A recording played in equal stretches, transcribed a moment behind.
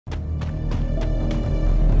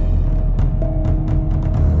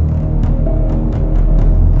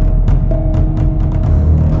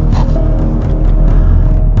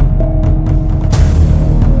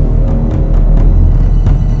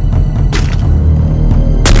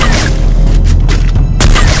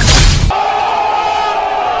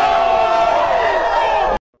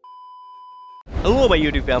Hello my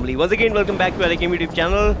YouTube family, once again welcome back to game YouTube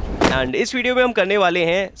channel. And इस video में हम करने वाले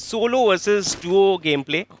हैं solo versus Duo game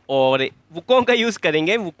play और वुकोंग का यूज़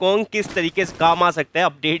करेंगे। वुकोंग किस तरीके से काम आ सकता है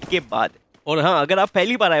अपडेट के बाद। और हाँ, अगर आप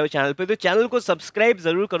पहली बार आए हो चैनल पे तो चैनल को सब्सक्राइब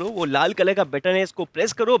जरूर करो। वो लाल कलर का बटन है, इसको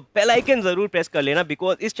प्रेस करो, बेल आइकन जरूर प्रेस कर लेना,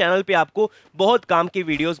 बिकॉज इस चैनल पे आपको बहुत काम की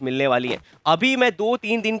वीडियोस मिलने वाली हैं। अभी मैं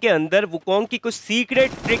 2-3 दिन के अंदर वुकोंग की कुछ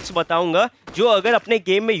सीक्रेट ट्रिक्स बताऊंगा जो अगर अपने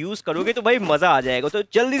गेम में यूज़ करोगे तो भाई मज़ा आ जाएगा। तो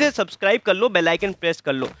जल्दी से सब्सक्राइब कर लो, बेल आइकन प्रेस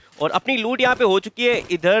कर लो। और अपनी लूट यहाँ पे हो चुकी है,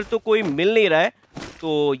 इधर तो कोई मिल नहीं रहा है,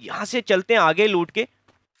 तो यहाँ से चलते हैं आगे। लूट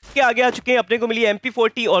के आगे आ चुके हैं, अपने को मिली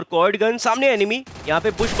MP40 और कॉर्ड गन। सामने एनिमी यहाँ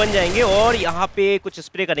पे बुश बन जाएंगे और यहाँ पे कुछ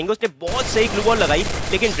स्प्रे करेंगे। उसने बहुत सही ग्लू वॉल लगाई,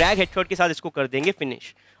 लेकिन ड्रैग हेडशॉट के साथ इसको कर देंगे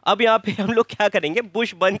फिनिश। अब यहाँ पे हम लोग क्या करेंगे,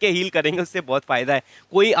 बुश बन के हील करेंगे, उससे बहुत फायदा है।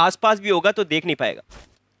 कोई आसपास भी होगा तो देख नहीं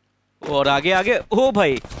पाएगा। और आगे आगे ओ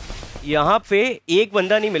भाई, यहाँ पे एक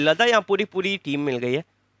बंदा नहीं मिल रहा था, यहाँ पूरी टीम मिल गई है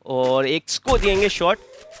और एक को देंगे शॉट।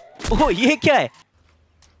 ओह, ये क्या है?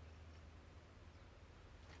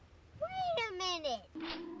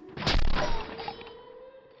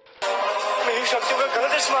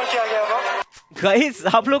 गाइस,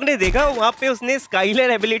 आप लोग ने देखा वहां पे उसने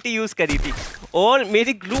स्काईलर एबिलिटी यूज करी थी और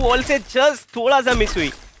मेरी ग्लू वॉल से जस्ट थोड़ा सा मिस हुई।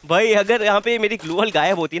 भाई अगर यहाँ पे मेरी ग्लू वॉल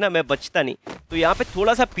गायब होती ना, मैं बचता नहीं। तो यहाँ पे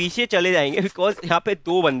थोड़ा सा पीछे चले जाएंगे, बिकॉज यहाँ पे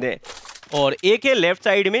 2 बंदे हैं और एक है लेफ्ट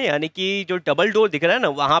साइड में, यानी कि जो डबल डोर दिख रहा है ना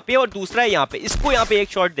वहाँ पे, और दूसरा है यहाँ पे। इसको यहाँ पे एक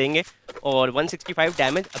शॉट देंगे और 165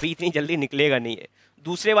 डैमेज। अभी इतनी जल्दी निकलेगा नहीं है।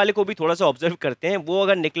 दूसरे वाले को भी थोड़ा सा ऑब्जर्व करते हैं, वो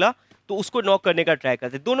अगर निकला तो उसको नॉक करने का ट्राई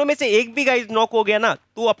करते हैं। दोनों में से एक भी गाइस नॉक हो गया ना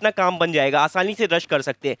तो अपना काम बन जाएगा, आसानी से रश कर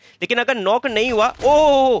सकते हैं। लेकिन अगर नॉक नहीं हुआ,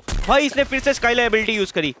 ओह भाई, इसने फिर से स्काईलर एबिलिटी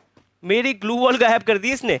यूज करी, मेरी ग्लू वॉल गायब कर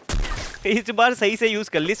दी इसने। इस बार सही से यूज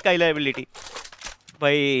कर ली स्काईलर एबिलिटी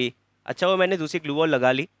भाई। अच्छा वो मैंने दूसरी ग्लू वॉल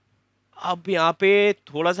लगा ली। अब यहाँ पे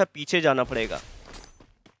थोड़ा सा पीछे जाना पड़ेगा।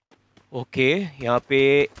 ओके, यहाँ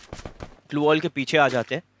पे ग्लू वॉल के पीछे आ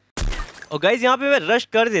जाते हैं। और गाइज यहाँ पे मैं रश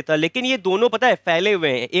कर देता, लेकिन ये दोनों पता है फैले हुए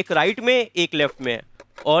हैं, एक राइट में एक लेफ्ट में है।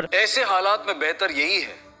 और ऐसे हालात में बेहतर यही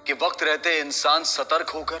है कि वक्त रहते इंसान सतर्क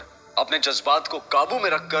होकर अपने जज्बात को काबू में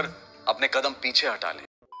रखकर अपने कदम पीछे हटा ले।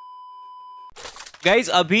 गाइज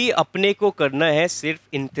अभी अपने को करना है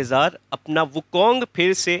सिर्फ इंतजार अपना वुकोंग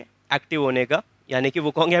फिर से एक्टिव होने का। यानी कि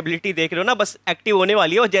वुकोंग एबिलिटी देख रहे हो ना, बस एक्टिव होने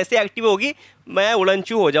वाली है और जैसे एक्टिव होगी मैं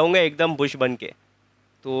उड़नचू हो जाऊंगा एकदम बुश बन के।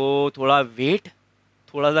 तो थोड़ा वेट,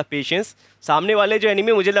 थोड़ा सा पेशेंस। सामने वाले जो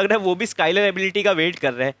एनिमी मुझे लग रहा है वो भी स्काईलर एबिलिटी का वेट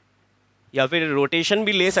कर रहे हैं, या फिर रोटेशन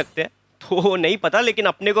भी ले सकते हैं, तो नहीं पता। लेकिन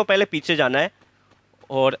अपने को पहले पीछे जाना है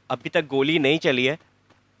और अभी तक गोली नहीं चली है,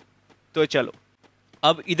 तो चलो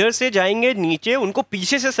अब इधर से जाएंगे नीचे, उनको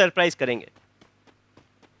पीछे से सरप्राइज करेंगे।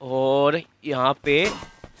 और यहाँ पे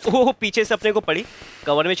ओह, पीछे से अपने को पड़ी,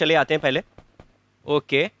 कवर में चले आते हैं पहले।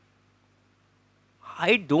 ओके,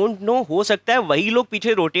 आई डोंट नो, हो सकता है वही लोग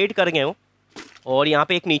पीछे रोटेट कर गए हो। और यहाँ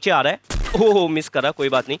पे एक नीचे आ रहा है, ओह मिस करा, कोई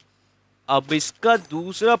बात नहीं। अब इसका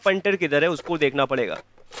दूसरा पंटर किधर है उसको देखना पड़ेगा।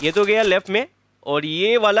 ये तो गया लेफ्ट में और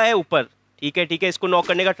ये वाला है ऊपर। ठीक है, इसको नॉक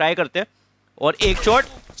करने का ट्राई करते हैं। और एक शॉट,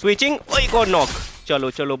 स्विचिंग और एक और नॉक।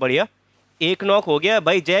 चलो बढ़िया, एक नॉक हो गया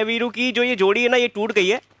भाई। जय वीरू की जो ये जोड़ी है ना, ये टूट गई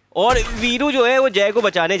है और वीरू जो है वो जय को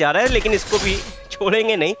बचाने जा रहा है, लेकिन इसको भी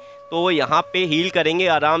छोड़ेंगे नहीं। तो यहाँ पे हील करेंगे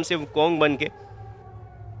आराम से वुकोंग बन के।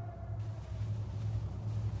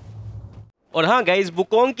 और हाँ गाइज,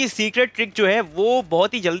 वुकोंग की सीक्रेट ट्रिक जो है वो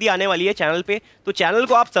बहुत ही जल्दी आने वाली है चैनल पे, तो चैनल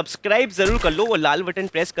को आप सब्सक्राइब जरूर कर लो, वो लाल बटन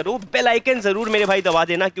प्रेस करो, बेल आइकन जरूर मेरे भाई दबा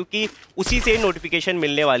देना, क्योंकि उसी से नोटिफिकेशन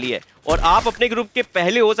मिलने वाली है। और आप अपने ग्रुप के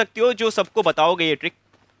पहले हो सकते हो जो सबको बताओगे ये ट्रिक।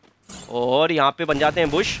 और यहाँ पे बन जाते हैं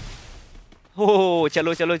बुश। हो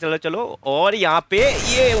चलो। और यहाँ पे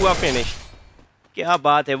ये हुआ फिनिश। क्या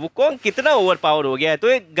बात है, वुकोंग कितना ओवर पावर हो गया है।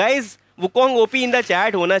 तो guys Wukong OP in the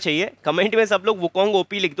chat होना चाहिए। कमेंट में सब लोग वुकोंग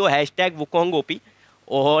ओपी लिख दो, #वुकोंग ओपी।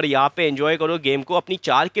 और यहाँ पे एंजॉय करो गेम को। अपनी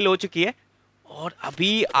 4 किल हो चुकी है और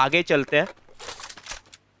अभी आगे चलते हैं।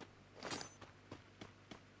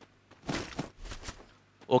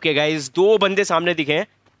 ओके गाइज, 2 बंदे सामने दिखे हैं,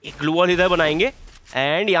 एक ग्लू वॉल इधर बनाएंगे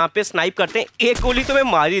एंड यहाँ पे स्नाइप करते हैं। एक गोली तो मैं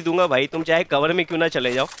मार ही दूंगा भाई, तुम चाहे कवर में क्यों ना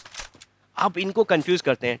चले जाओ। अब इनको कंफ्यूज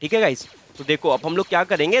करते हैं, ठीक है गाइज। तो देखो अब हम लोग क्या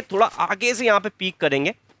करेंगे, थोड़ा आगे से यहाँ पे पीक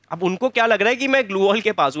करेंगे। अब उनको क्या लग रहा है कि मैं ग्लू वॉल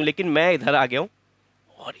के पास हूँ, लेकिन मैं इधर आ गया हूँ।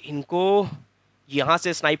 और इनको यहाँ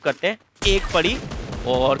से स्नाइप करते हैं। एक पड़ी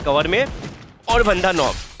और कवर में, और बंदा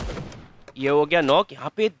नॉक। ये हो गया नॉक।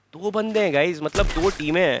 यहाँ पे 2 बंदे हैं गाइज, मतलब 2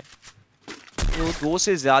 टीमें हैं, तो 2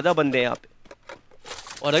 से ज़्यादा बंदे हैं यहाँ पे।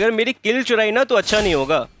 और अगर मेरी किल चुराई ना तो अच्छा नहीं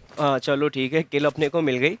होगा। हाँ चलो ठीक है, किल अपने को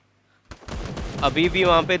मिल गई। अभी भी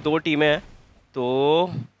वहाँ पे 2 टीमें हैं,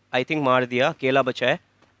 तो आई थिंक मार दिया, अकेला बचा है।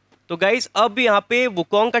 तो गाइस अब यहाँ पे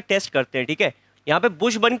वुकोंग का टेस्ट करते हैं, ठीक है। यहाँ पे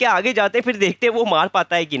बुश बन के आगे जाते फिर देखते वो मार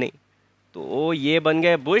पाता है कि नहीं। तो ये बन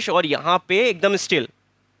गए बुश और यहाँ पे एकदम स्टिल।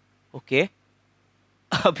 ओके,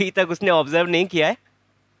 अभी तक उसने ऑब्जर्व नहीं किया है।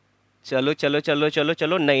 चलो चलो चलो चलो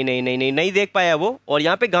चलो, नहीं नहीं नहीं नहीं नहीं देख पाया वो। और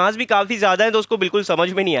यहाँ पे घास भी काफ़ी ज़्यादा है तो उसको बिल्कुल समझ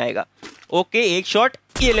में नहीं आएगा। ओके, एक शॉट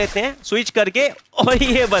ये लेते हैं स्विच करके और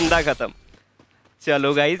ये बंदा ख़त्म।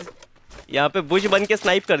 चलो गाइज, यहाँ पे बुश बन के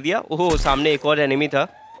स्नाइप कर दिया। ओहो, सामने एक और एनिमी था।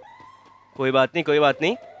 कोई बात नहीं, कोई बात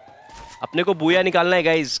नहीं, अपने को बूया निकालना है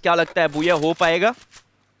गाइज। क्या लगता है बूया हो पाएगा?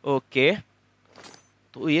 ओके,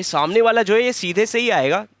 तो ये सामने वाला जो है ये सीधे से ही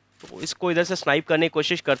आएगा, तो इसको इधर से स्नाइप करने की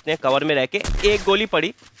कोशिश करते हैं कवर में रह के। एक गोली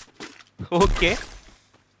पड़ी। ओके,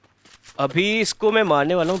 अभी इसको मैं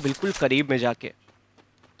मारने वाला हूँ बिल्कुल करीब में जाके,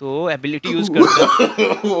 तो एबिलिटी यूज करता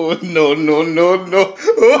हूँ। नो नो नो नो,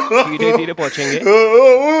 धीरे धीरे पहुंचेंगे।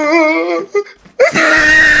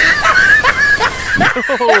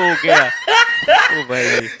 हो गया। ओ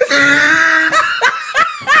भाई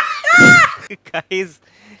गाइस,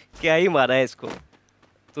 क्या ही मारा है इसको।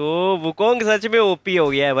 तो वुकोंग सच में ओपी हो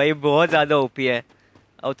गया है भाई, बहुत ज़्यादा ओपी है।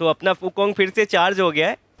 अब तो अपना वुकोंग फिर से चार्ज हो गया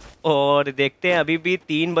है और देखते हैं, अभी भी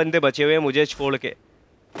 3 बंदे बचे हुए हैं मुझे छोड़ के,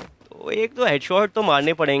 तो एक तो हेडशॉट तो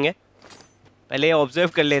मारने पड़ेंगे। पहले ऑब्जर्व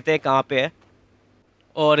कर लेते हैं कहाँ पे है।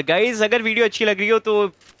 और गाइज़, अगर वीडियो अच्छी लग रही हो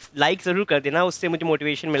तो लाइक ज़रूर कर देना, उससे मुझे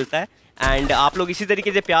मोटिवेशन मिलता है। एंड आप लोग इसी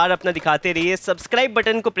तरीके से प्यार अपना दिखाते रहिए। सब्सक्राइब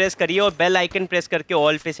बटन को प्रेस करिए और बेल आइकन प्रेस करके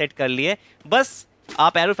ऑल पे सेट कर लिए, बस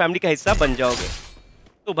आप एरो फैमिली का हिस्सा बन जाओगे।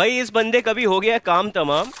 तो भाई इस बंदे का भी हो गया काम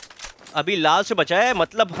तमाम, अभी लास्ट बचा है,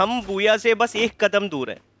 मतलब हम बूया से बस 1 कदम दूर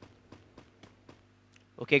है।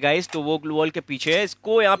 ओके गाइस, तो वो ग्लू वॉल के पीछे है,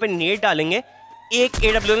 इसको यहाँ पे नेट डालेंगे, एक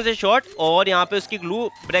AWM से शॉट और यहाँ पे उसकी ग्लू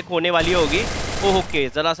ब्रेक होने वाली होगी। ओके,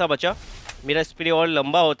 ज़रा सा बचा, मेरा स्प्रे और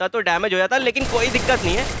लंबा होता तो डैमेज हो जाता, लेकिन कोई दिक्कत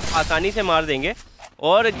नहीं है, आसानी से मार देंगे।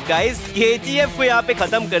 और गाइस, KGF को यहाँ पे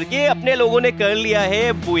ख़त्म करके अपने लोगों ने कर लिया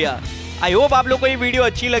है बूया। आई होप आप लोग को ये वीडियो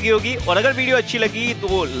अच्छी लगी होगी, और अगर वीडियो अच्छी लगी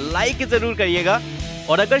तो लाइक ज़रूर करिएगा।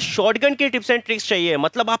 और अगर शॉटगन के टिप्स एंड ट्रिक्स चाहिए,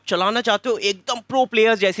 मतलब आप चलाना चाहते हो एकदम प्रो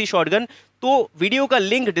प्लेयर्स जैसी शॉटगन, तो वीडियो का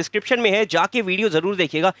लिंक डिस्क्रिप्शन में है, जाके वीडियो जरूर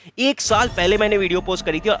देखिएगा। 1 साल पहले मैंने वीडियो पोस्ट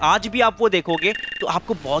करी थी और आज भी आप वो देखोगे तो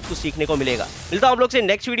आपको बहुत कुछ सीखने को मिलेगा। मिलता हूं आप लोग से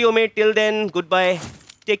नेक्स्ट वीडियो में। Till then, good bye,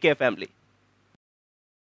 take care family.